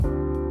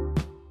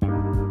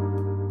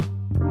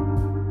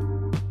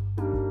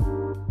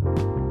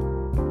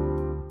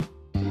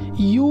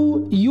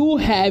You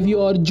have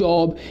your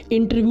job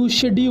interview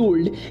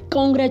scheduled.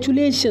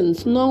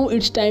 Congratulations. Now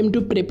it's time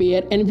to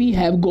prepare and we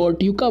have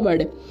got you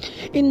covered.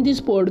 In this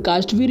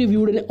podcast we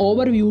reviewed an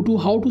overview to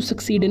how to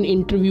succeed in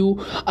interview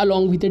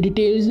along with a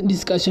detailed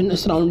discussion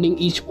surrounding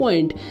each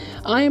point.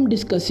 I am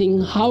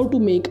discussing how to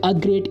make a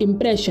great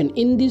impression.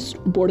 In this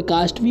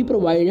podcast we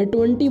provided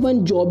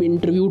 21 job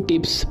interview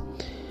tips.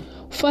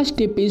 First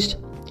tip is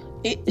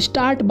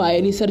start by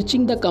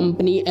researching the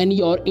company and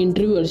your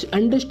interviewers.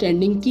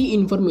 Understanding key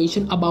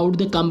information about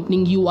the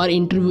company you are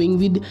interviewing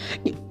with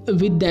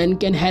then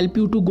can help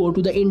you to go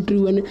to the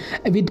interview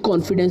and with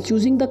confidence.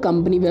 Using the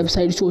company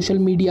website, social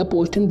media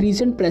post and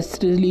recent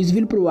press release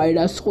will provide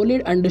a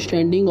solid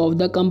understanding of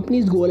the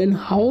company's goal and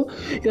how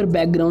your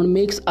background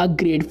makes a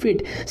great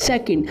fit.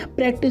 Second,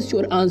 practice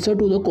your answer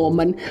to the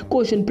common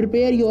question.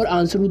 Prepare your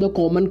answer to the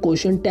common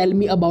question. Tell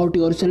me about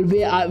yourself.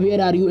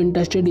 Where are you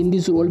interested in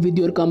this role with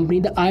your company?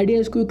 The idea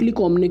is quickly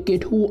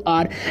communicate who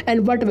are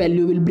and what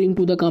value will bring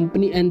to the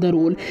company and the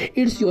role.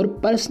 It's your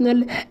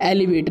personal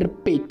elevator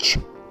pitch.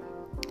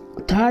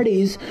 Third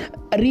is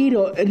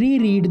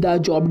reread the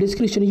job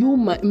description. You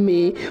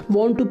may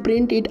want to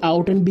print it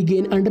out and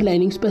begin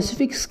underlining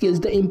specific skills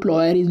the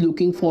employer is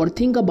looking for.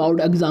 Think about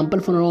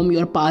examples from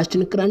your past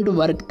and current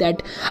work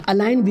that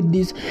align with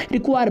this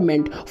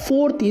requirement.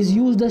 Fourth is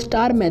use the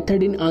STAR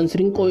method in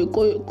answering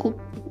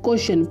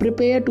question.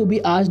 Prepare to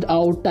be asked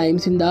out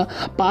times in the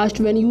past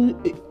when you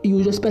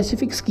use a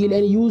specific skill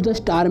and use the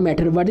STAR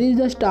method. What is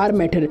the STAR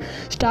method?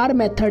 STAR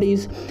method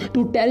is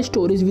to tell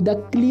stories with a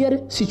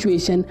clear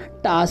situation,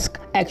 task,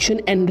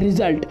 action and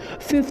result.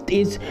 Fifth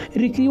is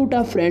recruit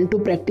a friend to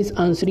practice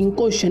answering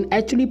question.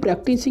 Actually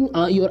practicing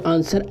your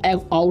answer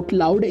out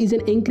loud is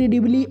an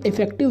incredibly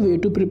effective way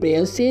to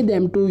prepare. Say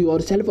them to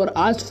yourself or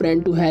ask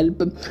friend to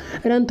help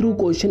run through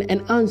question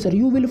and answer.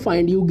 You will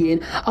find you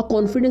gain a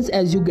confidence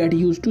as you get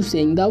used to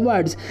saying the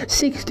words.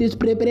 Sixth is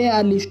prepare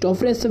a list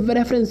of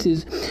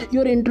references.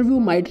 Your interview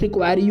might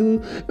require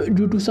you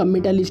to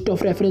submit a list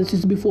of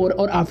references before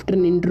or after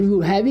an interview.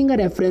 Having a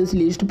reference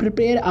list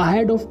prepared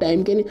ahead of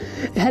time can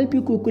help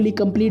you quickly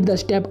complete the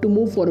step to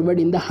move forward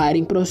in the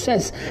hiring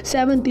process.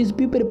 Seventh is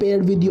be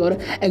prepared with your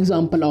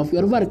example of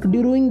your work.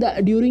 During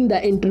the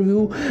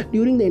interview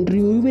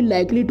you will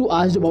likely to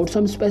ask about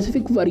some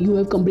specific work you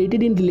have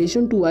completed in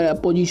relation to a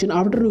position.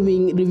 After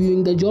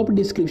reviewing the job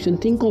description,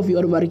 think of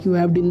your work you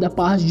have done in the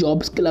past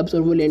jobs, clubs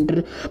or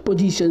volunteer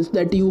positions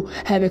that you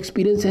have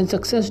experience and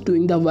success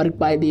doing the work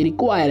by they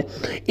require.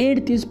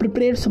 Eighth is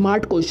prepare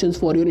smart questions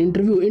for your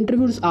interview.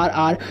 Interviews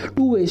are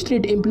two-way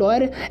street.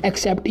 Employer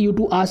accept you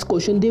to ask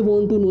question. They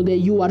want to know that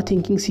you are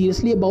thinking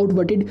seriously about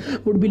what it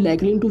would be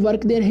likely to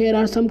work there. Here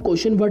are some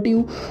questions what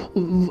you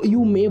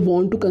may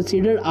want to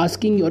consider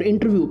asking your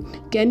interview.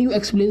 Can you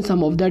explain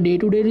some of the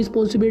day-to-day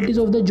responsibilities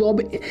of the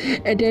job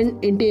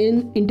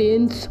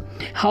entails?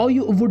 How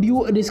would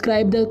you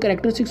describe the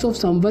characteristics of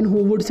someone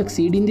who would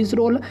succeed in this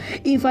role?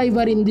 If I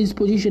were in this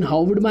position,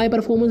 how would my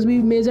performance be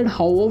measured?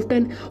 How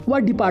often?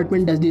 What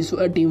department does this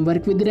team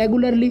work with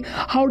regularly?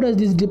 How does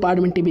this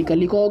department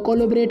typically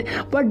collaborate?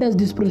 What does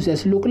this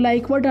process look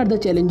like? What are the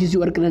challenges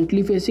you are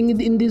currently facing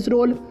in this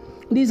role?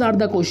 These are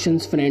the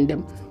questions,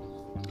 friend.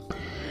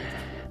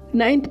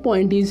 Ninth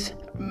point is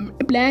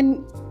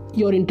plan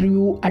your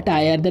interview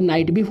attire the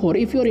night before.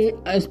 If you're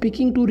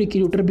speaking to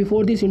recruiter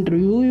before this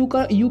interview,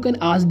 you can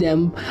ask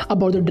them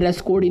about the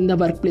dress code in the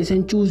workplace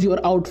and choose your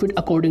outfit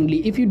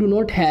accordingly. If you do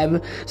not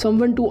have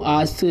someone to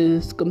ask,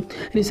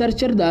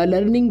 researcher the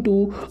learning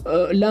to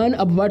learn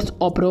about what's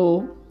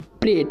appropriate.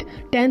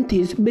 10th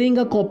is bring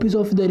a copies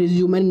of the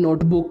resume and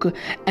notebook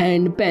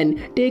and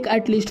pen. Take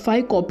at least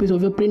 5 copies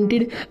of your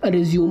printed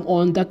resume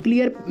on the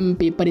clear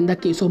paper. In the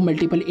case of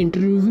multiple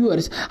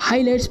interviewers,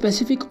 highlight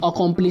specific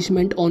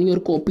accomplishment on your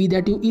copy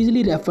that you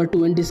easily refer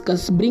to and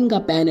discuss. Bring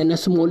a pen and a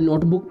small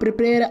notebook.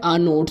 Prepare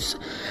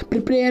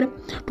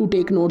to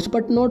take notes,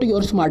 but not your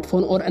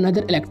smartphone or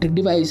another electric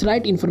device.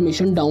 Write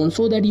information down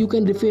so that you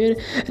can refer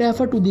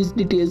to these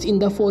details in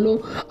the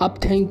follow-up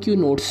thank you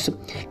notes.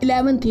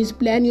 11th is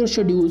plan your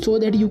schedule so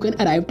that you can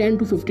arrive 10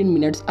 to 15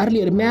 minutes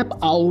earlier. Map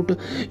out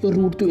your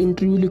route to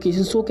interview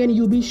location so can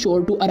you be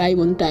sure to arrive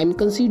on time.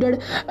 Consider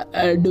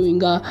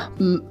doing a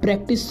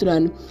practice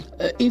run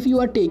if you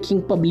are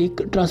taking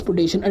public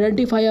transportation.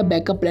 Identify a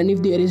backup plan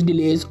if there is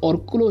delays or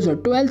closure.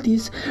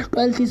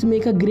 12th is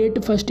make a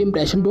great first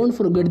impression. Don't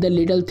forget the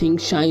little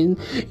things. Shine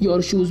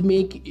your shoes,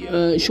 make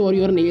sure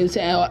your nails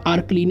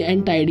are clean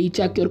and tidy.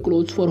 Check your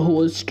clothes for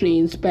holes,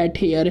 stains, pet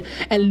hair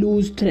and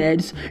loose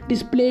threads.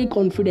 Display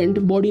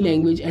confident body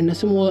language and a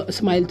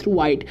smile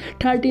through it.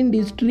 13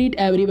 is treat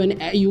everyone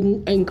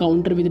you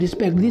encounter with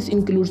respect. This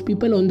includes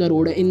people on the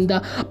road, in the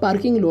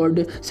parking lot,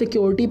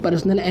 security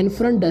personnel and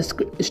front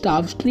desk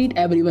staff. Treat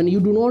treat everyone you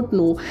do not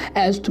know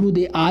as through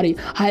they are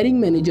hiring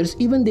managers,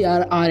 even they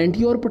aren't.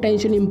 Your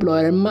potential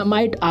employer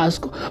might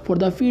ask for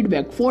the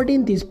feedback.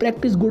 14th is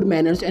practice good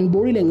manners and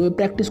body language.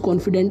 Practice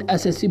confident,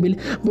 accessible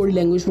body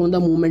language from the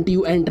moment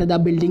you enter the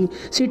building.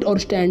 Sit or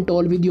stand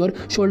tall with your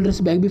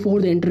shoulders back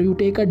before the interview.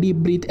 Take a deep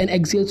breath and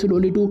exhale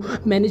slowly to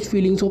manage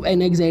feelings of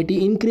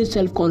anxiety. Increase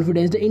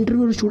self-confidence. The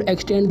interviewer should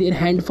extend their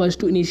hand first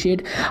to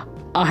initiate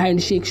a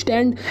handshake.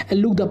 Stand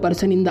and look the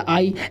person in the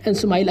eye and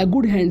smile. A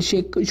good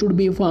handshake should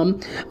be firm,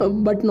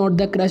 but not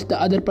the crush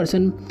the other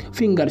person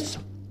fingers.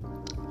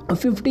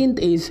 15th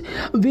is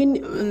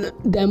win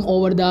them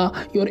over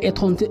your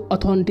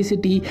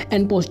authenticity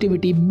and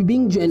positivity.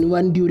 Being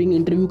genuine during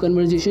interview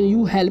conversation,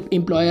 you help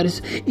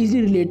employers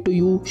easily relate to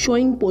you.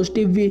 Showing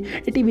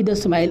positivity with a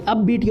smile,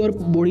 upbeat your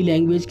body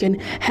language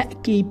can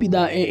keep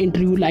the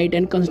interview light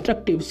and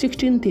constructive.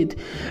 16th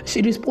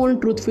is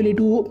respond truthfully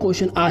to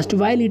question asked.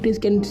 While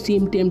it can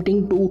seem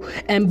tempting to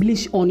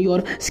embellish on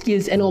your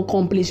skills and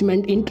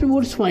accomplishment,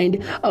 interviewers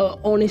find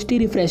honesty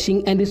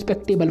refreshing and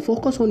respectable.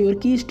 Focus on your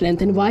key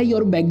strength and why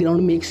your background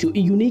makes you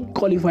unique,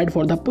 qualified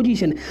for the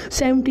position.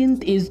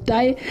 17th is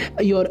tie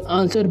your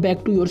answer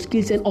back to your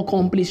skills and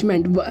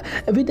accomplishment.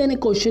 With any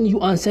question you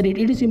answer it.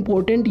 It is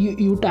important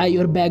you tie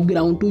your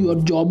background to your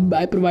job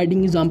by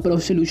providing example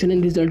of solution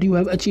and result you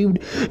have achieved.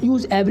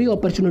 Use every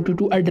opportunity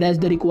to address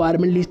the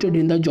requirement listed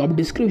in the job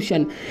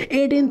description.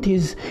 18th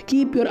is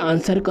keep your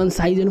answer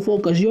concise and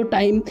focused. Your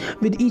time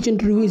with each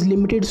interview is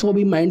limited, so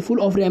be mindful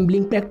of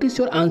rambling. Practice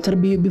your answer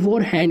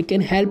beforehand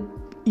can help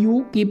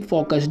you keep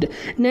focused.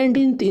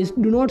 19th is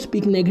do not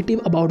speak negative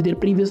about their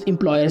previous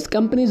employers.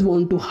 Companies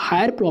want to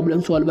hire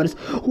problem solvers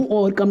who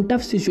overcome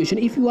tough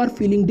situations. If you are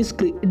feeling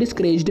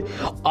discouraged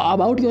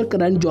about your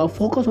current job,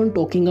 focus on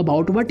talking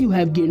about what you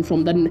have gained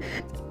from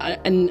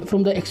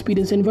the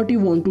experience and what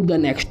you want to the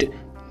next.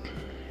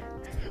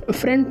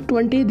 Friend,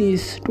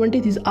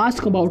 20th is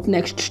ask about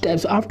next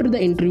steps after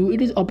the interview.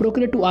 It is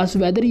appropriate to ask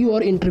whether you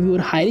are interviewer,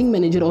 hiring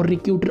manager or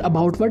recruiter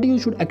about what you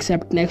should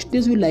accept next.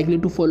 This will likely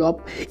to follow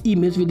up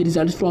emails with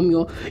results from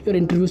your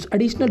interviews.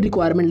 Additional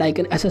requirement like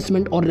an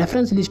assessment or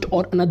reference list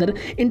or another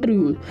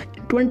interview.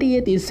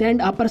 28th is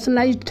send a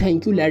personalized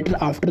thank you letter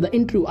after the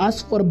interview.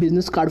 Ask for a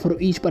business card for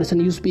each person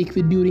you speak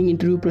with during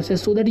interview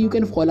process so that you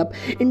can follow up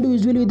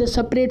individually with a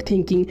separate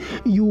thanking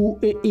you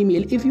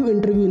email. If you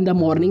interview in the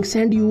morning,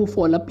 send you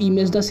follow up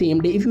emails the same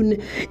day.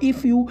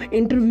 If you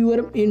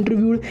interviewed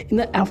in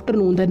the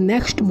afternoon, the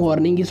next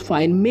morning is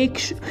fine. Make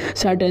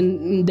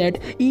certain that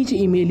each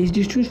email is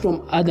distinguished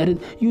from other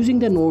using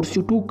the notes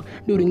you took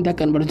during the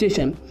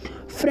conversation.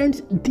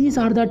 Friends, these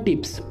are the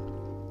tips.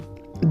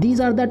 These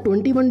are the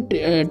 21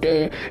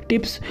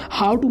 tips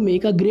how to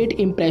make a great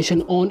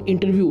impression on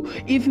interview.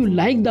 If you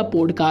like the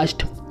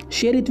podcast,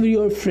 share it with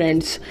your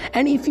friends,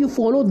 and if you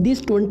follow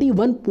these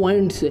 21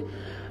 points,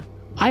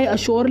 I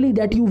assure you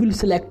that you will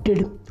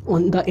selected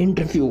on the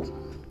interview.